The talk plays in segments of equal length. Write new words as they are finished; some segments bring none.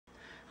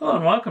Hello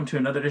and welcome to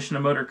another edition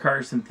of Motor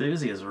Cars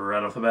Enthusiasts.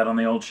 Right off the bat on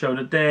the old show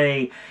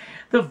today,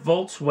 the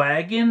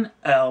Volkswagen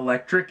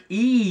Electric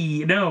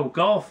E. No,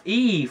 Golf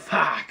E.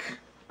 Fuck.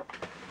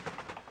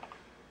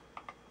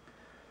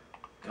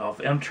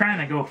 Golf. I'm trying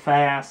to go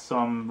fast, so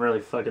I'm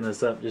really fucking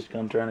this up just because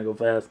I'm trying to go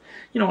fast.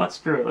 You know what?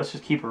 Screw it. Let's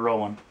just keep it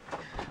rolling.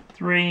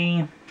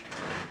 3,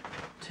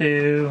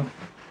 2,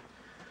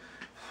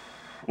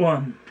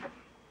 1.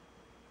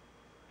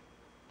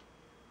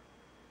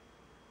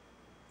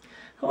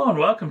 Hello and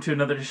welcome to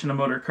another edition of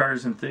Motor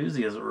Cars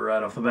Enthusiasts.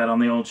 Right off the bat on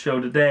the old show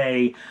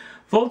today,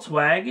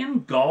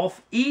 Volkswagen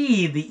Golf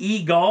E. The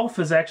E-Golf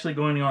is actually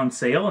going on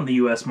sale in the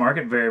U.S.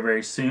 market very,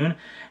 very soon,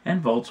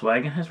 and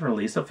Volkswagen has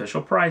released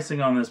official pricing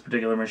on this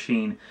particular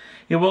machine.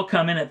 It will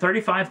come in at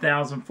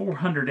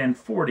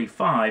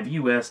 $35,445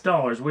 US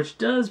dollars, which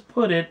does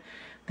put it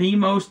the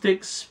most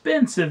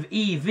expensive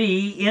EV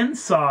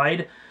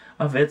inside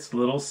of its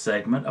little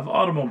segment of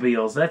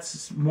automobiles.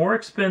 That's more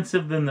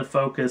expensive than the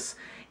Focus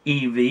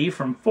EV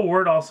from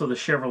Ford, also the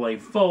Chevrolet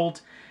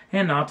Volt,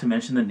 and not to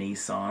mention the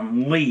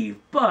Nissan Leaf.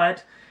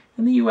 But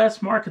in the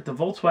U.S. market, the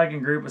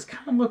Volkswagen Group is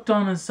kind of looked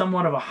on as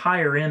somewhat of a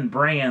higher-end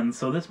brand,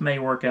 so this may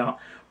work out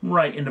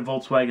right into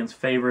Volkswagen's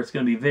favor. It's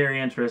going to be very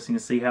interesting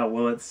to see how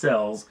well it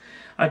sells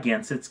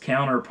against its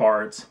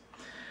counterparts.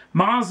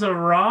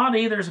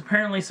 Maserati, there's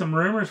apparently some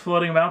rumors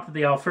floating about that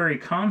the Alfieri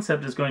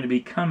concept is going to be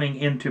coming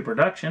into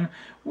production.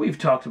 We've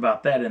talked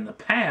about that in the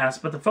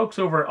past, but the folks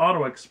over at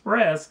Auto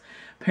Express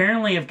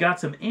apparently have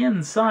got some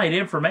inside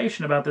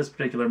information about this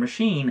particular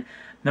machine.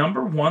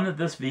 Number one, that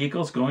this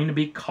vehicle is going to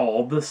be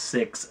called the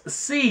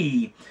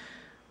 6C,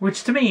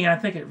 which to me, I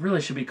think it really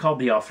should be called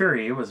the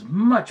Alfieri. It was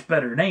much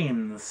better name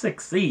than the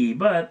 6C,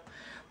 but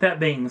that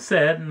being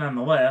said,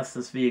 nonetheless,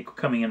 this vehicle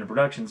coming into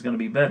production is going to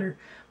be better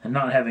than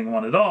not having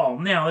one at all.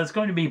 Now, it's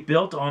going to be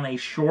built on a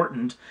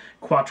shortened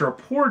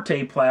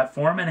Quattroporte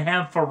platform and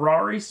have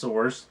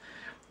Ferrari-sourced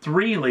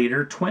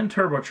 3-liter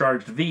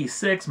twin-turbocharged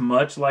V6,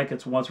 much like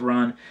it's once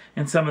run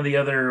in some of the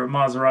other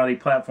Maserati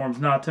platforms,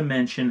 not to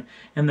mention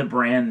in the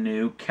brand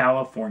new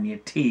California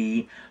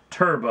T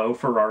Turbo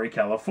Ferrari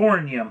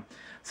California.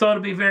 So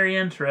it'll be very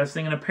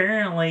interesting, and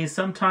apparently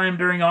sometime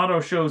during auto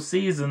show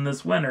season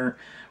this winter,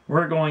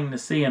 we're going to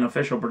see an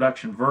official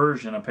production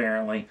version,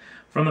 apparently,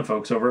 from the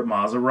folks over at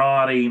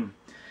Maserati.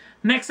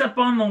 Next up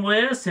on the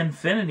list,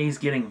 Infiniti's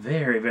getting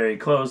very, very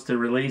close to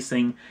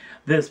releasing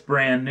this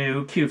brand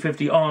new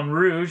Q50 Eau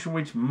Rouge,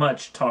 which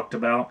much talked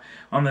about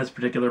on this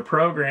particular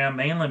program,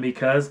 mainly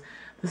because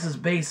this is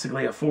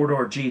basically a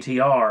 4-door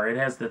GTR. It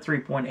has the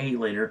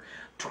 3.8-liter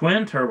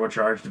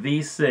twin-turbocharged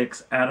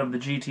V6 out of the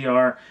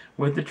GTR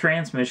with the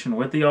transmission,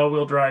 with the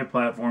all-wheel drive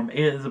platform.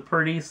 It is a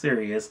pretty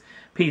serious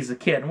piece of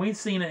kit, and we've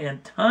seen it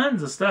in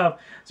tons of stuff,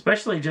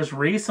 especially just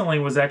recently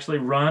was actually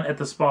run at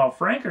the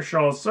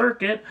Spa-Francorchamps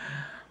circuit,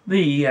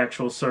 the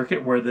actual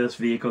circuit where this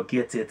vehicle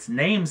gets its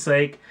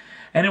namesake,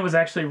 and it was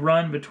actually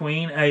run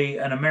between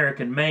an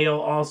American male,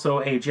 also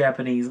a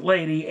Japanese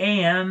lady,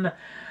 and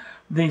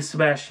the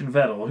Sebastian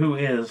Vettel, who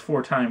is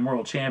 4-time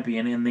world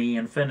champion in the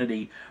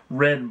Infiniti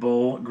Red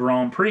Bull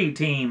Grand Prix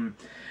team.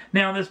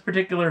 Now, this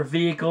particular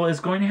vehicle is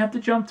going to have to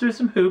jump through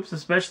some hoops,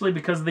 especially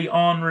because of the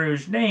Eau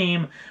Rouge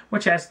name,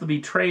 which has to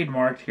be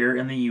trademarked here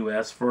in the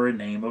U.S. for a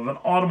name of an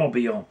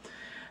automobile.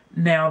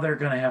 Now, they're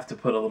going to have to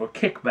put a little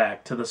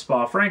kickback to the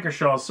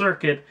Spa-Francorchamps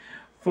circuit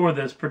for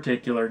this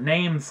particular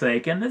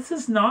namesake. And this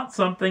is not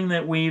something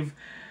that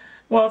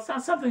well, it's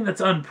not something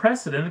that's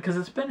unprecedented because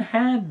it's been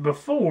had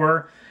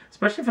before,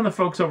 especially from the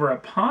folks over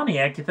at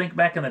Pontiac. You think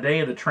back in the day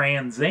of the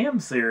Trans Am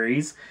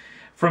series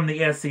from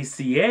the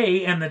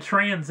S.p.A. and the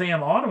Trans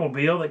Am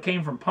automobile that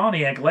came from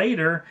Pontiac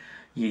later.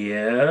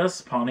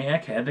 Yes,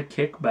 Pontiac had to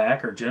kick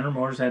back, or General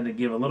Motors had to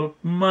give a little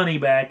money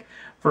back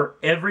for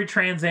every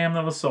Trans Am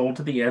that was sold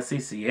to the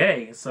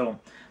S.p.A. So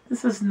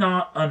this is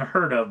not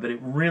unheard of, but it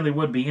really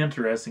would be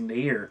interesting to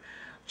hear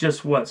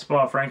just what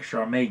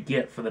Spa-Francorchamps may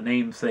get for the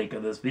namesake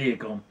of this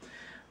vehicle,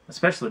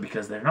 especially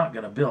because they're not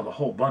going to build a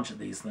whole bunch of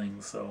these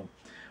things, so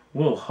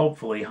we'll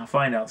hopefully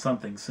find out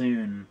something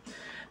soon.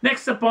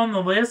 Next up on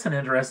the list, an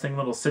interesting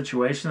little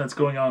situation that's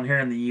going on here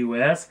in the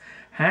U.S.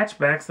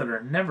 Hatchbacks that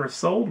are never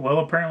sold well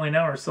apparently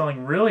now are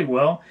selling really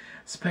well,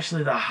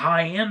 especially the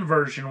high-end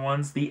version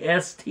ones, the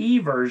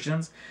ST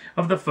versions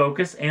of the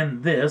Focus,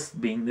 and this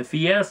being the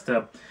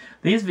Fiesta.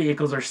 These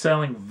vehicles are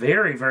selling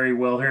very, very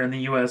well here in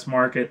the U.S.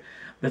 market.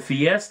 The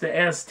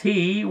Fiesta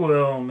ST,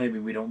 well, maybe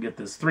we don't get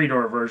this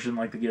 3-door version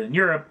like they get in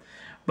Europe,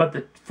 but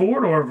the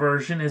 4-door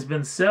version has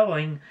been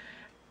selling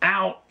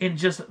out in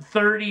just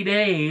 30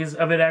 days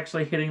of it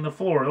actually hitting the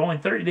floor. Only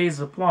 30 days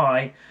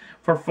supply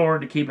for Ford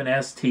to keep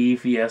an ST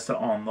Fiesta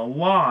on the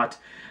lot.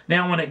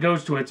 Now, when it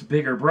goes to its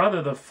bigger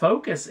brother, the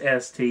Focus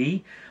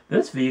ST,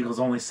 this vehicle's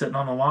only sitting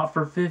on the lot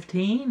for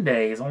 15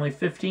 days. Only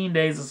 15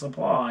 days of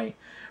supply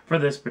for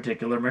this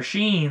particular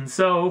machine.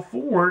 So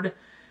Ford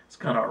is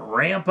going to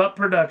ramp up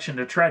production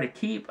to try to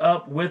keep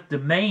up with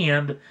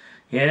demand.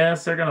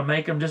 Yes, they're going to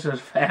make them just as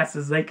fast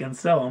as they can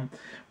sell them,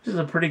 which is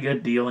a pretty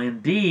good deal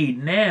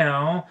indeed.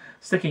 Now,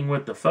 sticking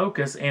with the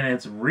Focus and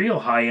its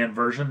real high-end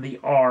version, the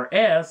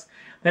RS,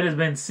 that has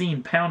been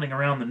seen pounding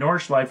around the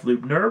Nordschleife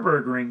Loop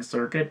Nürburgring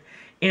circuit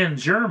in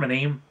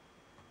Germany.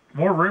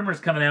 More rumors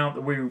coming out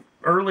that we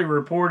early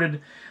reported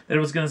that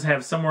it was going to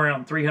have somewhere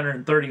around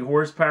 330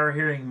 horsepower.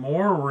 Hearing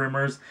more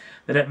rumors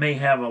that it may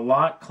have a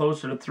lot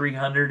closer to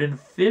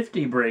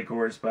 350 brake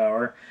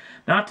horsepower.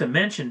 Not to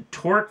mention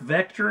torque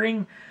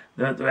vectoring,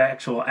 the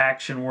actual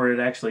action where it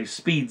actually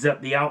speeds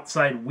up the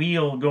outside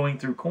wheel going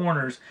through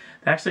corners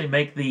to actually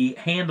make the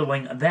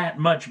handling that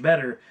much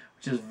better,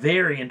 which is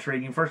very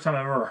intriguing. First time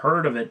I've ever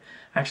heard of it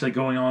actually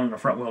going on in a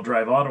front-wheel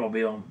drive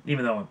automobile,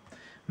 even though it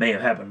may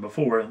have happened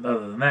before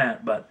other than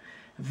that. But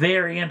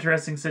very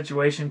interesting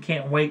situation.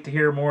 Can't wait to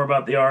hear more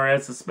about the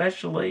RS,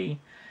 especially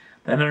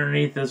that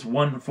underneath this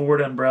one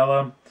Ford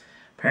umbrella,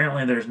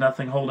 apparently there's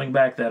nothing holding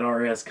back that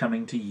RS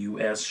coming to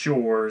U.S.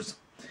 shores.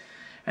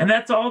 And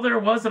that's all there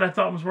was that I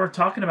thought was worth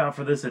talking about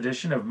for this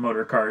edition of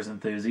Motor Cars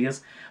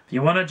Enthusiasts. If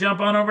you want to jump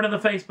on over to the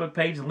Facebook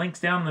page, the link's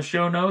down in the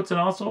show notes. And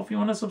also, if you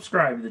want to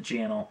subscribe to the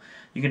channel,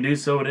 you can do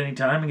so at any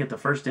time and get the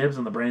first dibs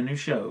on the brand new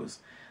shows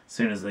as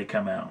soon as they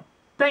come out.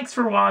 Thanks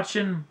for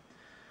watching.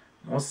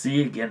 We'll see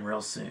you again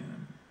real soon.